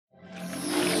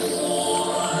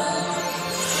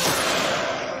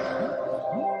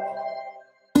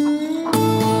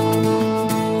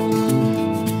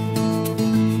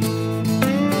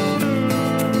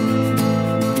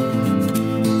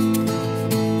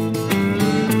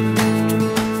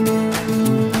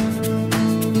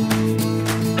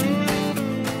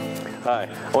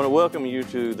welcome you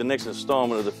to the next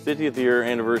installment of the 50th year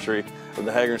anniversary of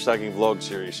the Haggard Stocking vlog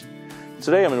series.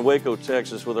 Today I'm in Waco,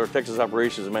 Texas with our Texas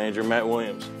Operations Manager, Matt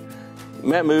Williams.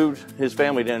 Matt moved his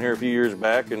family down here a few years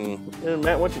back, and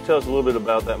Matt, why don't you tell us a little bit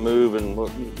about that move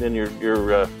and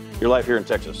your life here in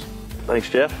Texas? Thanks,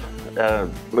 Jeff.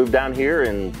 Moved down here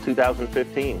in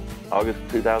 2015, August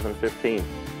of 2015.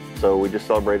 So we just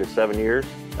celebrated 7 years.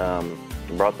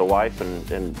 Brought the wife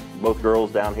and both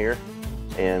girls down here,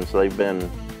 and so they've been,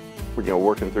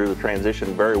 working through the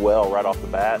transition very well right off the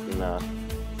bat, and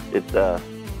it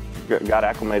got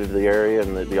acclimated to the area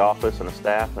and the office and the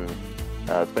staff, and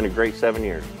it's been a great 7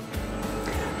 years.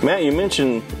 Matt, you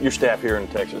mentioned your staff here in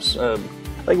Texas. I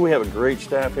think we have a great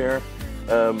staff here,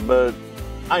 but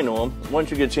I know them. Why don't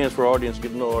you get a chance for our audience to get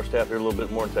to know our staff here a little bit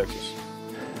more in Texas?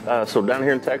 So down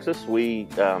here in Texas, we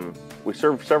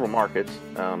serve several markets,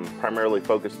 primarily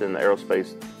focused in the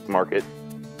aerospace market,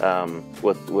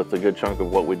 with a good chunk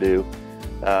of what we do.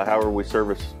 However, we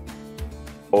service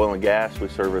oil and gas, we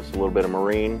service a little bit of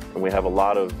marine, and we have a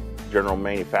lot of general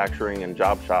manufacturing and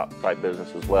job shop type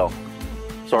business as well.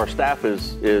 So our staff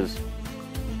is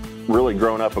really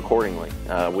grown up accordingly.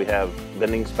 We have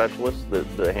vending specialists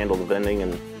that handle the vending,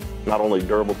 and not only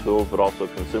durable tools, but also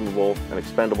consumable and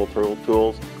expendable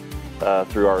tools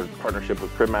through our partnership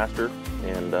with Cribmaster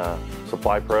and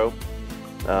Supply Pro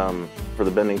for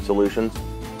the vending solutions.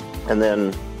 And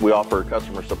then we offer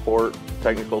customer support,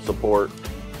 technical support,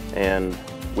 and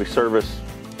we service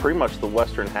pretty much the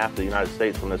western half of the United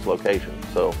States from this location.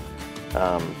 So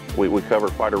we cover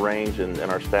quite a range, and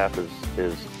our staff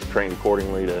is trained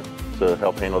accordingly to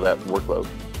help handle that workload.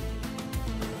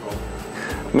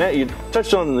 Matt, you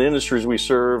touched on the industries we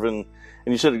serve, and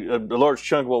you said a large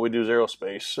chunk of what we do is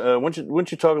aerospace. Why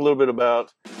don't you talk a little bit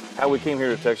about how we came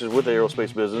here to Texas with the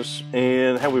aerospace business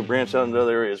and how we branched out into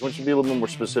other areas? Why don't you be a little bit more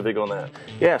specific on that?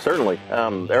 Yeah, certainly.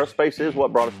 Aerospace is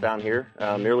what brought us down here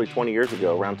nearly 20 years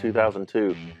ago, around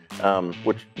 2002,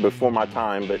 which before my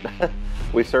time, but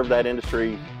we served that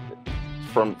industry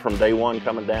from day one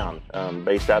coming down.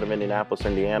 Based out of Indianapolis,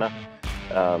 Indiana.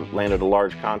 Landed a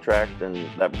large contract, and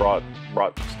that brought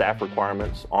staff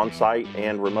requirements on site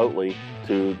and remotely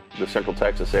to the Central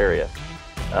Texas area.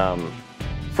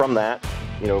 From that,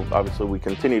 obviously we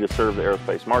continue to serve the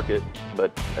aerospace market,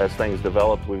 but as things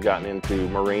developed, we've gotten into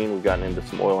marine, we've gotten into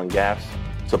some oil and gas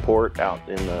support out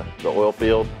in the oil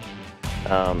field,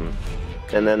 and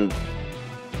then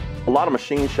a lot of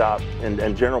machine shop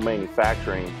and general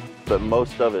manufacturing, but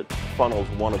most of it funnels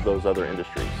one of those other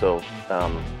industries. So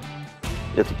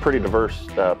it's a pretty diverse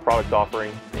product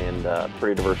offering and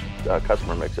pretty diverse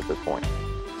customer mix at this point.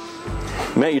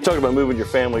 Matt, you talked about moving your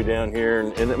family down here,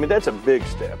 and I mean, that's a big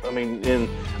step. I mean,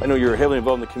 I know you're heavily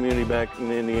involved in the community back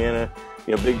in Indiana,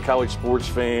 big college sports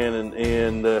fan,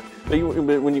 but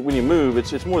when you move,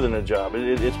 it's more than a job.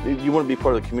 You want to be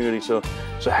part of the community. So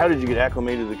how did you get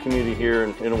acclimated to the community here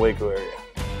in the Waco area?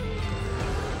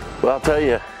 Well, I'll tell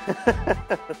you,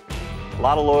 a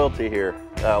lot of loyalty here.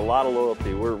 A lot of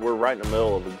loyalty. We're right in the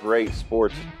middle of a great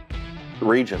sports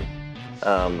region,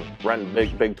 right in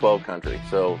Big 12 country.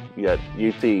 So you got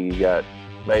UT, you got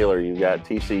Baylor, you got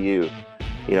TCU.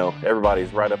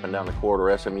 Everybody's right up and down the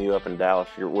corridor. SMU up in Dallas.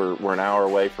 We're an hour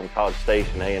away from College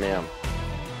Station, A&M,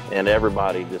 and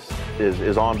everybody just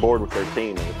is on board with their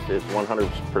team. It's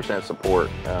 100%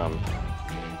 support.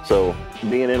 So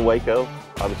being in Waco,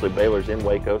 obviously Baylor's in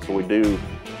Waco, so we do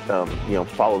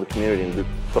follow the community and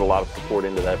put a lot of support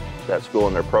into that school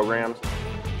and their programs.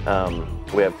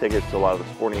 We have tickets to a lot of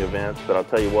the sporting events, but I'll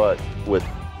tell you what, with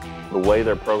the way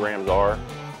their programs are,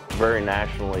 very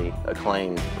nationally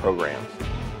acclaimed programs.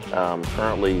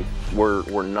 Currently,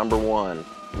 we're number one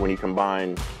when you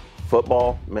combine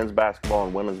football, men's basketball,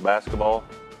 and women's basketball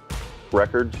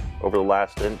records over the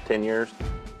last 10 years.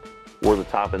 We're the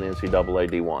top in the NCAA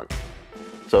D1.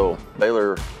 So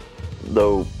Baylor,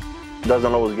 though,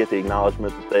 doesn't always get the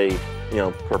acknowledgement that they,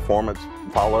 performance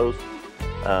follows.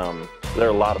 They're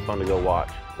a lot of fun to go watch.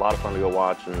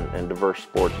 And diverse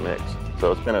sports mix.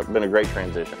 So it's been a great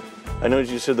transition. I know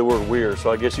you said the word weird,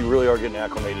 so I guess you really are getting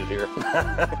acclimated here.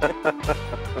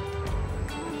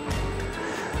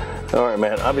 All right,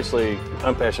 man. Obviously,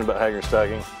 I'm passionate about Haggard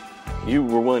Stocking. You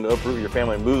were willing to uproot your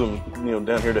family and move them,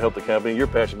 down here to help the company. You're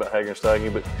passionate about Haggard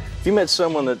Stocking, but if you met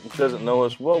someone that doesn't know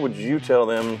us, what would you tell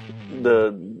them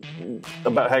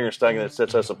about Haggard Stocking that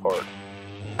sets us apart?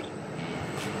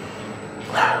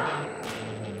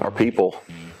 Our people.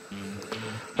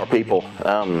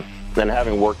 Then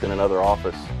having worked in another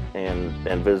office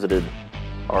and visited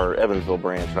our Evansville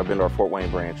branch, and I've been to our Fort Wayne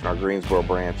branch and our Greensboro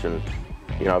branch, and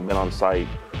I've been on site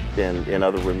in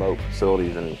other remote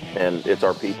facilities, and it's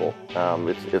our people.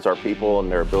 It's our people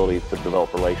and their ability to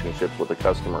develop relationships with the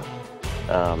customer.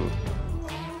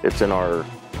 It's in our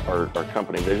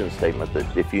company vision statement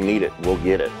that if you need it, we'll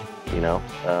get it, you know?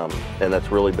 And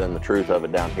that's really been the truth of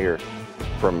it down here,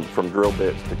 from drill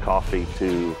bits to coffee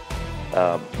to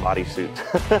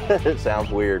bodysuits. It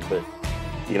sounds weird, but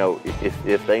you know,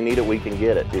 if they need it, we can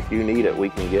get it. If you need it, we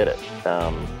can get it.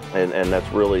 And that's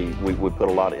really, we put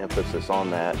a lot of emphasis on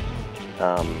that,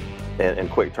 and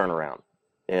quick turnaround.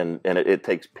 And it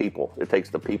takes people. It takes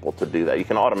the people to do that. You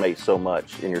can automate so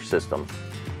much in your system,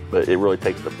 but it really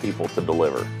takes the people to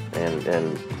deliver.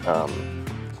 And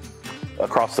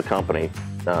across the company,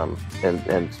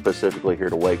 and specifically here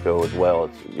to Waco as well,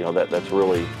 it's, you know, that's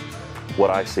really what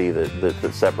I see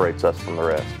that separates us from the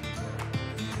rest.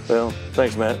 Well,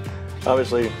 thanks, Matt.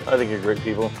 Obviously, I think you're great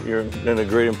people. You're been a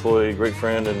great employee, great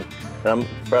friend, and I'm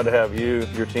proud to have you,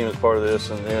 your team, as part of this.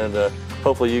 And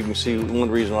hopefully, you can see one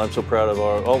reason why I'm so proud of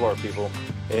all of our people,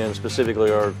 and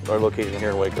specifically our location here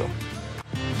in Waco.